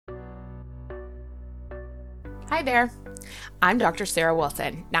Hi there. I'm Dr. Sarah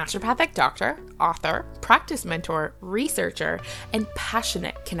Wilson, naturopathic doctor, author, practice mentor, researcher, and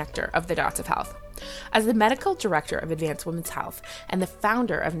passionate connector of the dots of health. As the medical director of Advanced Women's Health and the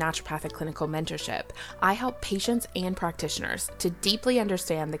founder of Naturopathic Clinical Mentorship, I help patients and practitioners to deeply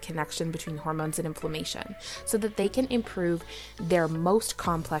understand the connection between hormones and inflammation so that they can improve their most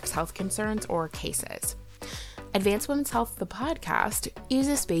complex health concerns or cases. Advanced Women's Health, the podcast, is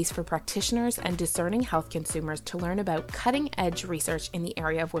a space for practitioners and discerning health consumers to learn about cutting-edge research in the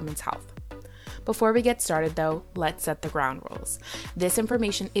area of women's health. Before we get started, though, let's set the ground rules. This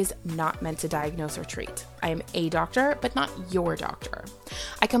information is not meant to diagnose or treat. I am a doctor, but not your doctor.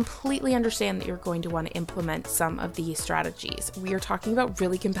 I completely understand that you're going to want to implement some of these strategies. We are talking about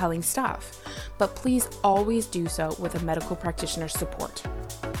really compelling stuff, but please always do so with a medical practitioner's support.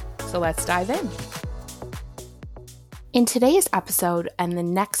 So let's dive in. In today's episode and the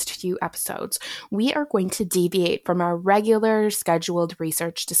next few episodes, we are going to deviate from our regular scheduled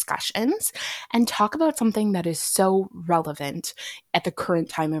research discussions and talk about something that is so relevant at the current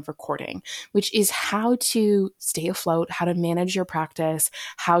time of recording, which is how to stay afloat, how to manage your practice,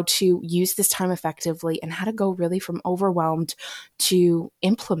 how to use this time effectively, and how to go really from overwhelmed to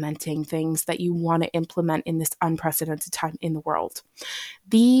implementing things that you want to implement in this unprecedented time in the world.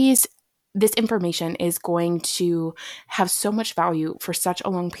 This information is going to have so much value for such a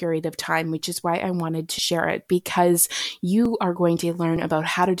long period of time, which is why I wanted to share it, because you are going to learn about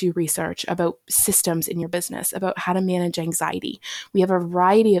how to do research, about systems in your business, about how to manage anxiety. We have a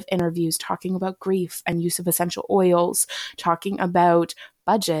variety of interviews talking about grief and use of essential oils, talking about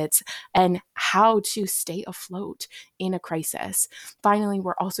budgets, and how to stay afloat in a crisis. Finally,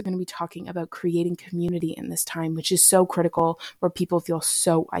 we're also going to be talking about creating community in this time, which is so critical where people feel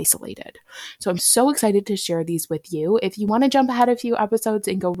so isolated. So I'm so excited to share these with you. If you want to jump ahead a few episodes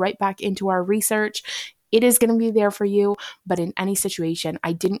and go right back into our research, it is going to be there for you. But in any situation,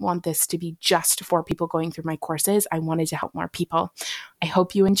 I didn't want this to be just for people going through my courses. I wanted to help more people. I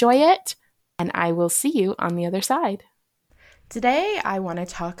hope you enjoy it, and I will see you on the other side. Today, I want to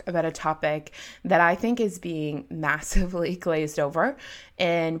talk about a topic that I think is being massively glazed over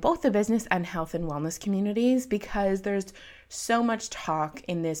in both the business and health and wellness communities, because there's so much talk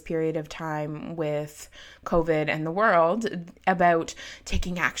in this period of time with COVID and the world about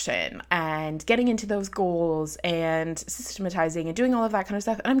taking action and getting into those goals and systematizing and doing all of that kind of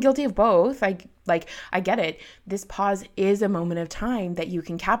stuff. And I'm guilty of both. I get it. This pause is a moment of time that you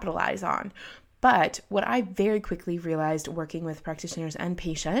can capitalize on. But what I very quickly realized working with practitioners and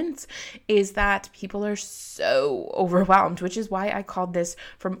patients is that people are so overwhelmed, which is why I called this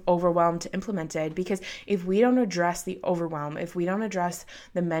From Overwhelmed to Implemented, because if we don't address the overwhelm, if we don't address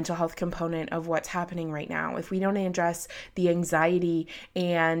the mental health component of what's happening right now, if we don't address the anxiety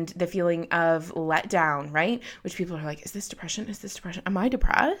and the feeling of letdown, right? Which people are like, is this depression? Is this depression? Am I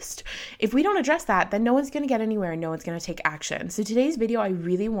depressed? If we don't address that, then no one's going to get anywhere and no one's going to take action. So today's video, I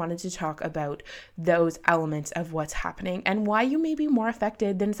really wanted to talk about those elements of what's happening and why you may be more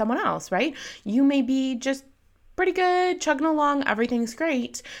affected than someone else, right? You may be just pretty good, chugging along, everything's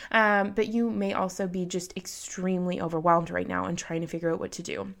great, but you may also be just extremely overwhelmed right now and trying to figure out what to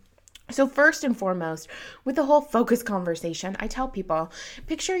do. So first and foremost, with the whole focus conversation, I tell people,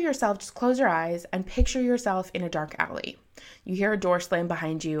 picture yourself, just close your eyes and picture yourself in a dark alley. You hear a door slam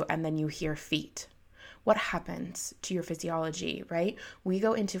behind you and then you hear feet. What happens to your physiology, right? We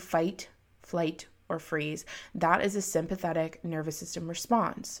go into fight, flight, or freeze. That is a sympathetic nervous system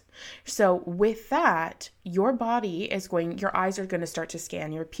response. So with that, your eyes are going to start to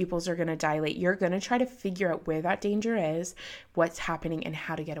scan, your pupils are going to dilate. You're going to try to figure out where that danger is, what's happening, and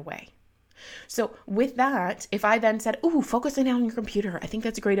how to get away. So with that, if I then said, focusing on your computer, I think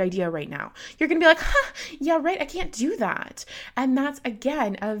that's a great idea right now. You're going to be like, yeah, right, I can't do that. And that's,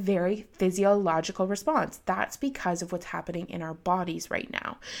 again, a very physiological response. That's because of what's happening in our bodies right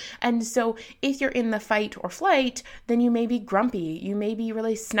now. And so if you're in the fight or flight, then you may be grumpy. You may be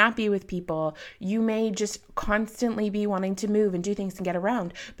really snappy with people. You may just constantly be wanting to move and do things and get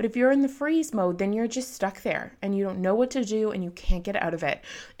around. But if you're in the freeze mode, then you're just stuck there and you don't know what to do and you can't get out of it.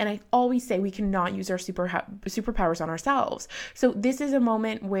 And I always say we cannot use our superpowers on ourselves. So this is a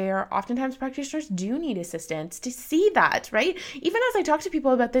moment where oftentimes practitioners do need assistance to see that, right? Even as I talk to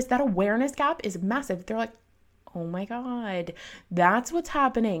people about this, that awareness gap is massive. They're like, oh my God, that's what's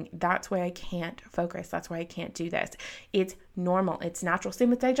happening. That's why I can't focus. That's why I can't do this. It's normal. It's natural.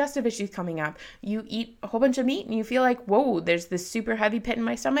 Same with digestive issues coming up. You eat a whole bunch of meat and you feel like, whoa, there's this super heavy pit in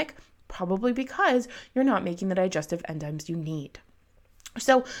my stomach. Probably because you're not making the digestive enzymes you need.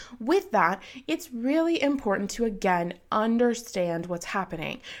 So with that, it's really important to, again, understand what's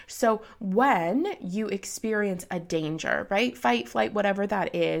happening. So when you experience a danger, right, fight, flight, whatever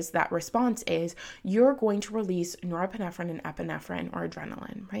that is, that response is, you're going to release norepinephrine and epinephrine or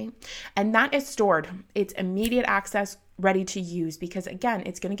adrenaline, right? And that is stored. It's immediate access, ready to use, because again,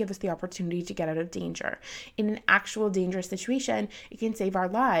 it's going to give us the opportunity to get out of danger. In an actual dangerous situation, it can save our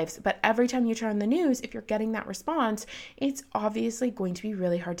lives. But every time you turn on the news, if you're getting that response, it's obviously going to be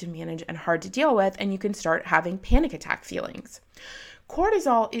really hard to manage and hard to deal with, and you can start having panic attack feelings.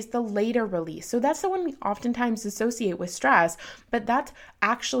 Cortisol is the later release. So that's the one we oftentimes associate with stress, but that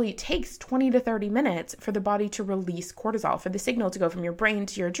actually takes 20 to 30 minutes for the body to release cortisol, for the signal to go from your brain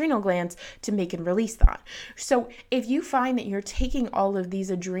to your adrenal glands to make and release that. So if you find that you're taking all of these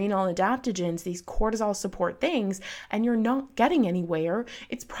adrenal adaptogens, these cortisol support things, and you're not getting anywhere,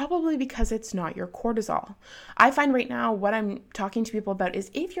 it's probably because it's not your cortisol. I find right now what I'm talking to people about is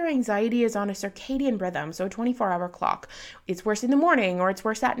if your anxiety is on a circadian rhythm, so a 24-hour clock, it's worse in the morning, or it's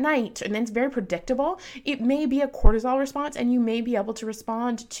worse at night, and then it's very predictable, it may be a cortisol response, and you may be able to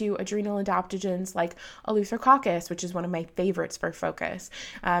respond to adrenal adaptogens like eleutherococcus, which is one of my favorites for focus.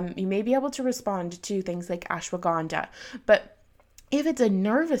 You may be able to respond to things like ashwagandha, but if it's a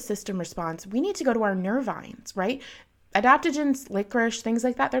nervous system response, we need to go to our nervines, right? Adaptogens, licorice, things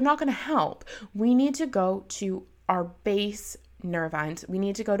like that, they're not going to help. We need to go to our base nervines. We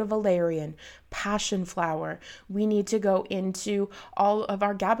need to go to valerian, passion flower. We need to go into all of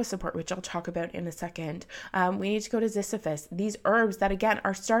our GABA support, which I'll talk about in a second. We need to go to ziziphus. These herbs that, again,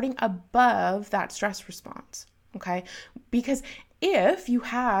 are starting above that stress response, okay? Because if you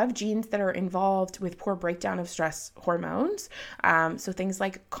have genes that are involved with poor breakdown of stress hormones, so things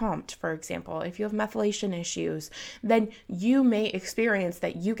like COMT, for example, if you have methylation issues, then you may experience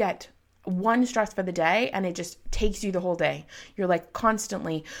that you get one stress for the day and it just takes you the whole day. You're like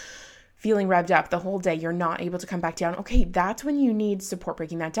constantly feeling revved up the whole day. You're not able to come back down. Okay, that's when you need support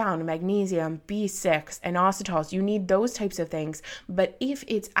breaking that down. Magnesium, B6, and inositols. You need those types of things. But if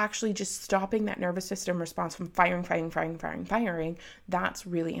it's actually just stopping that nervous system response from firing, that's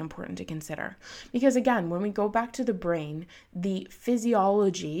really important to consider. Because again, when we go back to the brain, the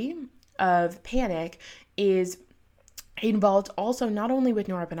physiology of panic is involved also not only with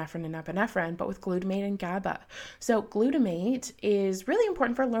norepinephrine and epinephrine, but with glutamate and GABA. So glutamate is really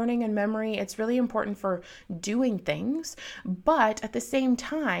important for learning and memory. It's really important for doing things, but at the same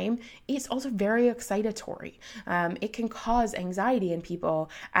time, it's also very excitatory. It can cause anxiety in people,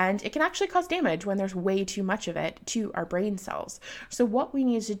 and it can actually cause damage when there's way too much of it to our brain cells. So what we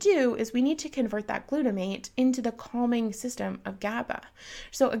need to do is we need to convert that glutamate into the calming system of GABA.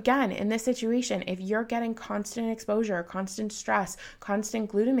 So again, in this situation, if you're getting constant exposure, constant stress,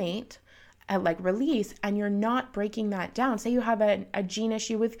 constant glutamate, release, and you're not breaking that down. Say you have a gene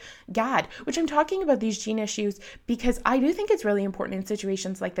issue with GAD, which I'm talking about these gene issues because I do think it's really important in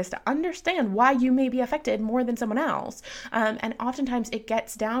situations like this to understand why you may be affected more than someone else. And oftentimes it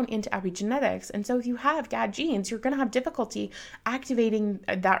gets down into epigenetics. And so if you have GAD genes, you're going to have difficulty activating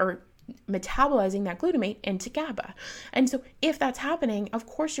that or metabolizing that glutamate into GABA. And so if that's happening, of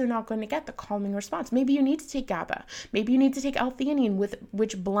course, you're not going to get the calming response. Maybe you need to take GABA. Maybe you need to take L-theanine,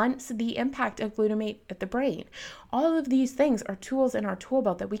 which blunts the impact of glutamate at the brain. All of these things are tools in our tool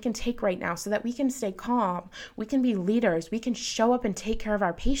belt that we can take right now so that we can stay calm. We can be leaders. We can show up and take care of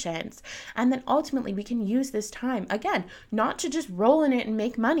our patients. And then ultimately we can use this time, again, not to just roll in it and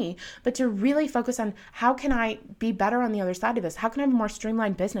make money, but to really focus on how can I be better on the other side of this? How can I have a more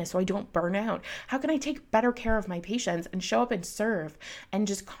streamlined business so I don't burn out? How can I take better care of my patients and show up and serve and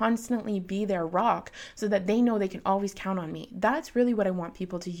just constantly be their rock so that they know they can always count on me? That's really what I want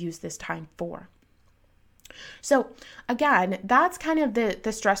people to use this time for. So again, that's kind of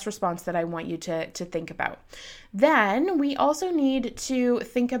the stress response that I want you to think about. Then we also need to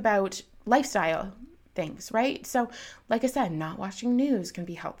think about lifestyle things, right? So like I said, not watching news can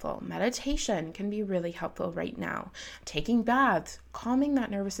be helpful. Meditation can be really helpful right now. Taking baths, calming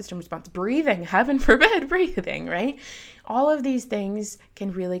that nervous system response, breathing, heaven forbid, breathing, right? All of these things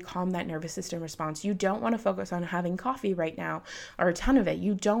can really calm that nervous system response. You don't want to focus on having coffee right now or a ton of it.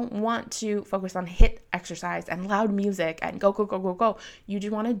 You don't want to focus on HIIT exercise and loud music and go, go, go, go, go. You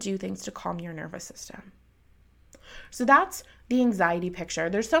do want to do things to calm your nervous system. So that's the anxiety picture.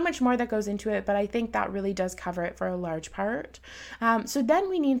 There's so much more that goes into it, but I think that really does cover it for a large part. So then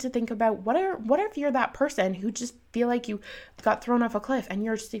we need to think about what if you're that person who just feel like you got thrown off a cliff and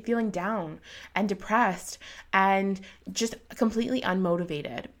you're just feeling down and depressed and just completely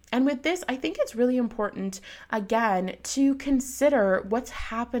unmotivated. And with this, I think it's really important, again, to consider what's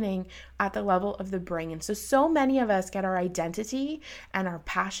happening at the level of the brain. So many of us get our identity and our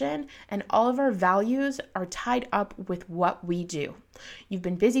passion and all of our values are tied up with what we do. You've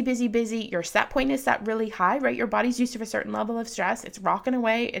been busy. Your set point is set really high, right? Your body's used to a certain level of stress. It's rocking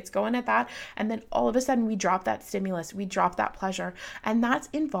away. It's going at that. And then all of a sudden we drop that stimulus. We drop that pleasure. And that's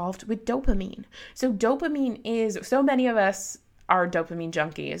involved with dopamine. So dopamine is, so many of us are dopamine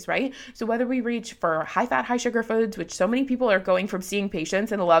junkies, right? So whether we reach for high fat, high sugar foods, which so many people are going from seeing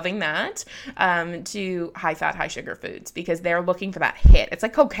patients and loving that, to high fat, high sugar foods because they're looking for that hit. It's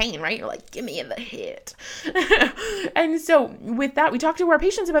like cocaine, right? You're like, give me the hit. And so with that, we talk to our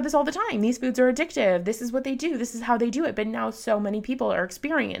patients about this all the time. These foods are addictive. This is what they do. This is how they do it. But now so many people are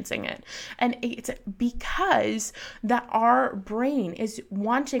experiencing it. And it's because that our brain is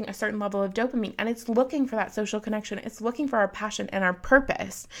wanting a certain level of dopamine and it's looking for that social connection. It's looking for our passion and our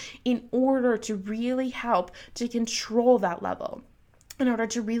purpose in order to really help to control that level, in order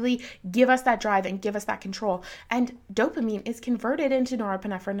to really give us that drive and give us that control. And dopamine is converted into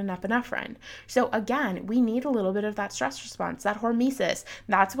norepinephrine and epinephrine. So again, we need a little bit of that stress response, that hormesis.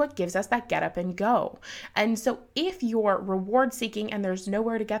 That's what gives us that get up and go. And so if you're reward seeking and there's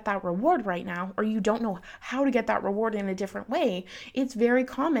nowhere to get that reward right now, or you don't know how to get that reward in a different way, it's very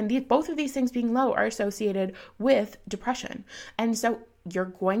common. Both of these things being low are associated with depression. And so you're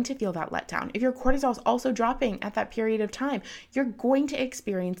going to feel that letdown. If your cortisol is also dropping at that period of time, you're going to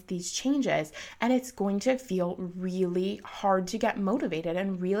experience these changes and it's going to feel really hard to get motivated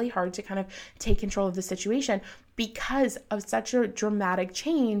and really hard to kind of take control of the situation because of such a dramatic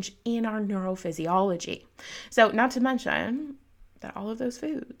change in our neurophysiology. So not to mention that all of those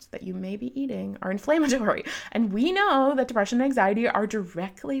foods that you may be eating are inflammatory. And we know that depression and anxiety are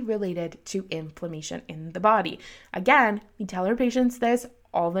directly related to inflammation in the body. Again, we tell our patients this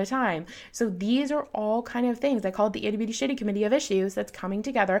all the time. So these are all kind of things. I call it the Itty Bitty Shitty Committee of issues that's coming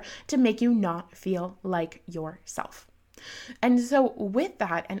together to make you not feel like yourself. And so with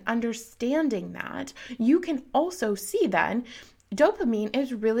that and understanding that, you can also see then dopamine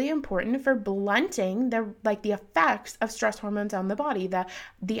is really important for blunting the effects of stress hormones on the body, the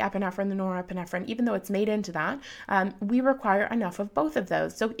epinephrine, the norepinephrine. Even though it's made into that, we require enough of both of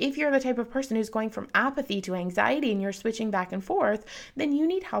those. So if you're the type of person who's going from apathy to anxiety and you're switching back and forth, then you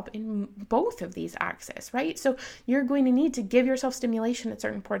need help in both of these axes, right? So you're going to need to give yourself stimulation at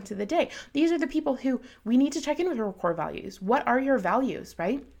certain points of the day. These are the people who we need to check in with our core values. What are your values,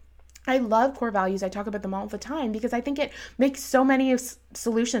 right? I love core values. I talk about them all the time because I think it makes so many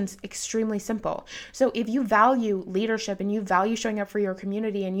solutions extremely simple. So if you value leadership and you value showing up for your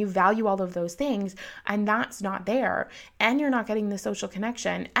community and you value all of those things and that's not there and you're not getting the social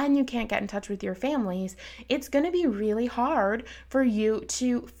connection and you can't get in touch with your families, it's going to be really hard for you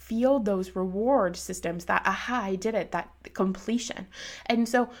to feel those reward systems, that aha, I did it, that completion. And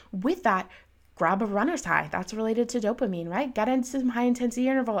so with that, grab a runner's high. That's related to dopamine, right? Get into some high intensity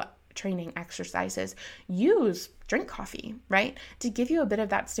interval training exercises. Drink coffee, right? To give you a bit of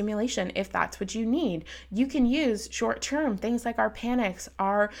that stimulation if that's what you need. You can use short-term things like our panics,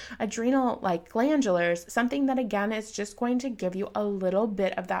 our adrenal glandulars, something that again is just going to give you a little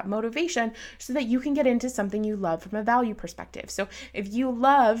bit of that motivation so that you can get into something you love from a value perspective. So if you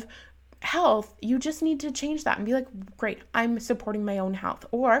love health, you just need to change that and be like, great, I'm supporting my own health,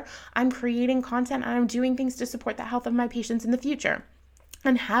 or I'm creating content and I'm doing things to support the health of my patients in the future.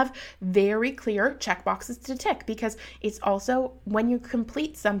 And have very clear checkboxes to tick, because it's also, when you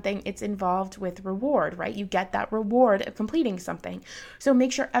complete something, it's involved with reward, right? You get that reward of completing something. So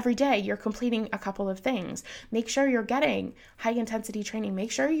make sure every day you're completing a couple of things. Make sure you're getting high intensity training.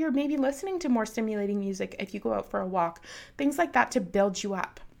 Make sure you're maybe listening to more stimulating music if you go out for a walk, things like that to build you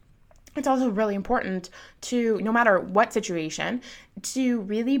up. It's also really important to, no matter what situation, to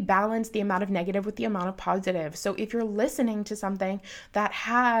really balance the amount of negative with the amount of positive. So if you're listening to something that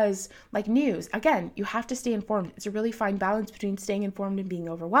has news, again, you have to stay informed. It's a really fine balance between staying informed and being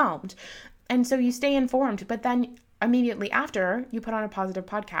overwhelmed. And so you stay informed, but then immediately after, you put on a positive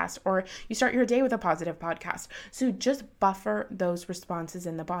podcast, or you start your day with a positive podcast. So just buffer those responses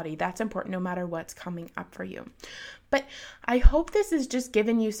in the body. That's important no matter what's coming up for you. But I hope this has just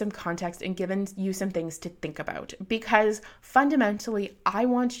given you some context and given you some things to think about, because fundamentally, I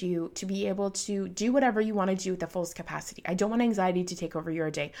want you to be able to do whatever you want to do with the fullest capacity. I don't want anxiety to take over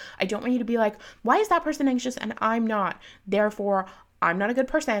your day. I don't want you to be like, why is that person anxious and I'm not? Therefore, I'm not a good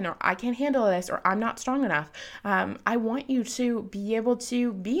person, or I can't handle this, or I'm not strong enough. I want you to be able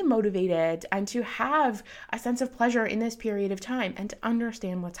to be motivated and to have a sense of pleasure in this period of time and to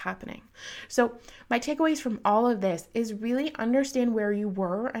understand what's happening. So my takeaways from all of this is really understand where you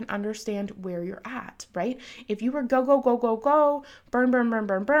were and understand where you're at, right? If you were go, go, go, go, go, burn, burn, burn,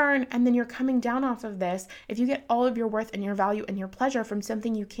 burn, burn, and then you're coming down off of this, if you get all of your worth and your value and your pleasure from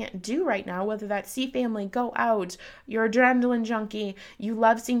something you can't do right now, whether that's see family, go out, you're adrenaline junkie, you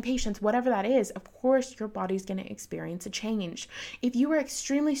love seeing patients, whatever that is, of course your body's going to experience a change. If you were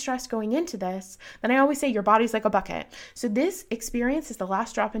extremely stressed going into this, then I always say your body's like a bucket. So this experience is the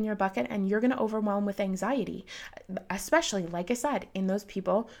last drop in your bucket, and you're going to overwhelm with anxiety, especially, like I said, in those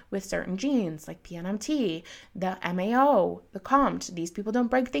people with certain genes like PNMT, the MAO, the COMT. These people don't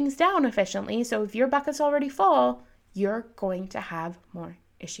break things down efficiently. So if your bucket's already full, you're going to have more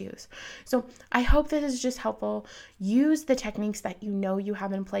issues. So I hope this is just helpful. Use the techniques that you know you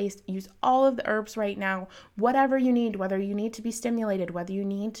have in place. Use all of the herbs right now, whatever you need, whether you need to be stimulated, whether you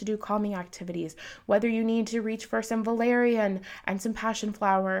need to do calming activities, whether you need to reach for some valerian and some passion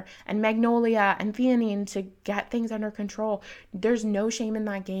flower and magnolia and theanine to get things under control. There's no shame in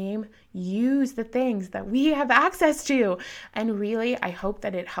that game. Use the things that we have access to. And really, I hope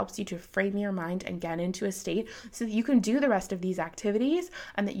that it helps you to frame your mind and get into a state so that you can do the rest of these activities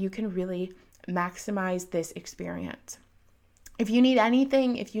and that you can really maximize this experience. If you need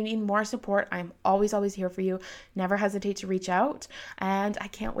anything, if you need more support, I'm always here for you. Never hesitate to reach out, and I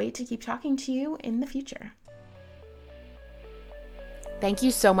can't wait to keep talking to you in the future. Thank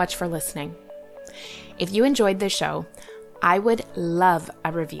you so much for listening. If you enjoyed this show, I would love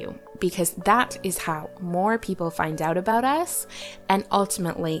a review, because that is how more people find out about us and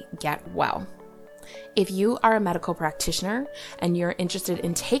ultimately get well. If you are a medical practitioner and you're interested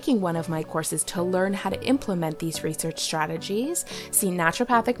in taking one of my courses to learn how to implement these research strategies, see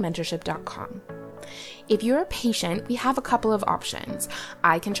naturopathicmentorship.com. If you're a patient, we have a couple of options.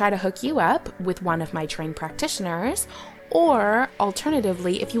 I can try to hook you up with one of my trained practitioners, or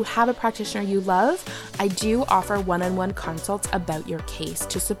alternatively, if you have a practitioner you love, I do offer one-on-one consults about your case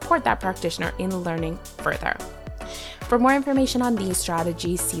to support that practitioner in learning further. For more information on these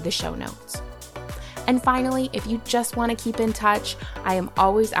strategies, see the show notes. And finally, if you just want to keep in touch, I am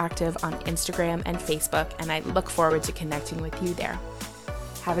always active on Instagram and Facebook, and I look forward to connecting with you there.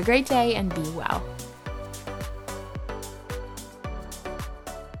 Have a great day and be well.